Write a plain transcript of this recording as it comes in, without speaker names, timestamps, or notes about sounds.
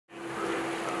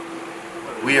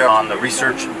We are on the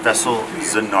research vessel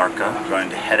Zanarka, going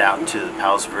to head out to the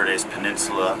Palos Verdes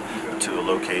Peninsula to a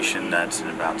location that's in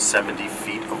about 70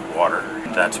 feet of water.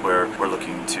 That's where we're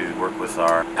looking to work with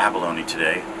our abalone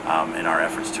today in our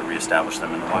efforts to reestablish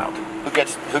them in the wild. Who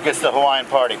gets the Hawaiian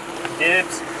party?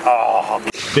 Dibs. Oh.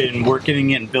 Been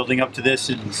working and building up to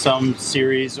this in some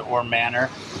series or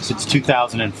manner since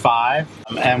 2005.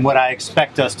 And what I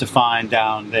expect us to find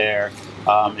down there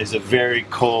is a very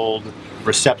cold,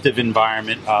 receptive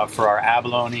environment for our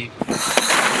abalone.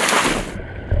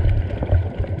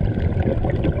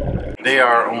 They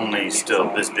are only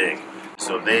still this big,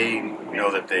 so they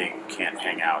know that they can't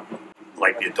hang out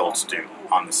like the adults do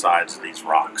on the sides of these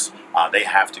rocks. They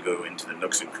have to go into the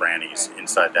nooks and crannies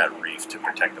inside that reef to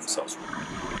protect themselves.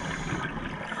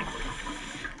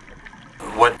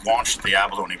 What launched the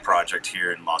Abalone project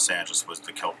here in Los Angeles was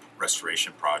the kelp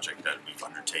restoration project that we've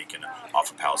undertaken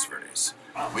off of Palos Verdes.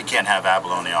 We can't have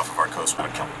abalone off of our coast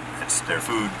without kelp. It's their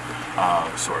food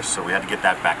source, so we had to get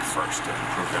that back first and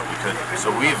prove that we could.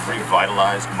 So we've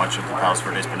revitalized much of the Palos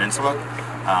Verdes Peninsula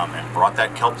and brought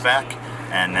that kelp back,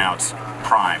 and now it's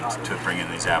primed to bring in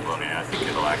these abalone, and I think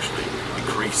it'll actually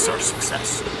increase our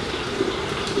success.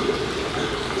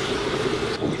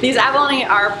 These abalone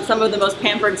are some of the most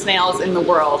pampered snails in the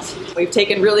world. We've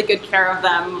taken really good care of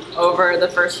them over the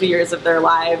first few years of their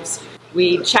lives.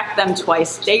 We check them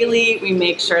twice daily. We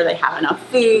make sure they have enough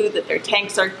food, that their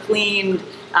tanks are cleaned,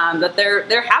 that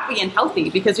they're happy and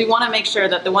healthy, because we want to make sure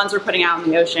that the ones we're putting out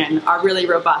in the ocean are really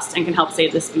robust and can help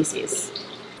save the species.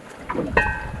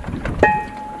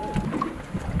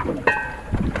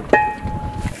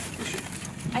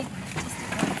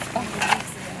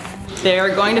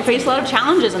 They're going to face a lot of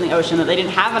challenges in the ocean that they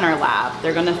didn't have in our lab.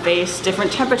 They're going to face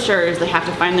different temperatures, they have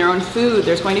to find their own food,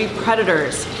 there's going to be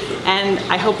predators, and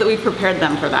I hope that we've prepared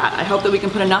them for that. I hope that we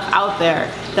can put enough out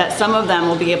there that some of them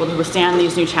will be able to withstand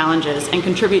these new challenges and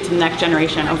contribute to the next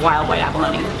generation of wild white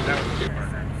abalone.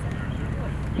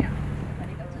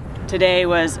 Today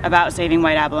was about saving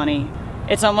white abalone.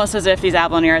 It's almost as if these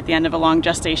abalone are at the end of a long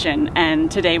gestation, and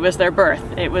today was their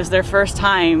birth. It was their first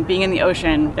time being in the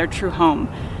ocean, their true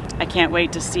home. I can't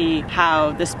wait to see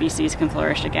how the species can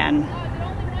flourish again.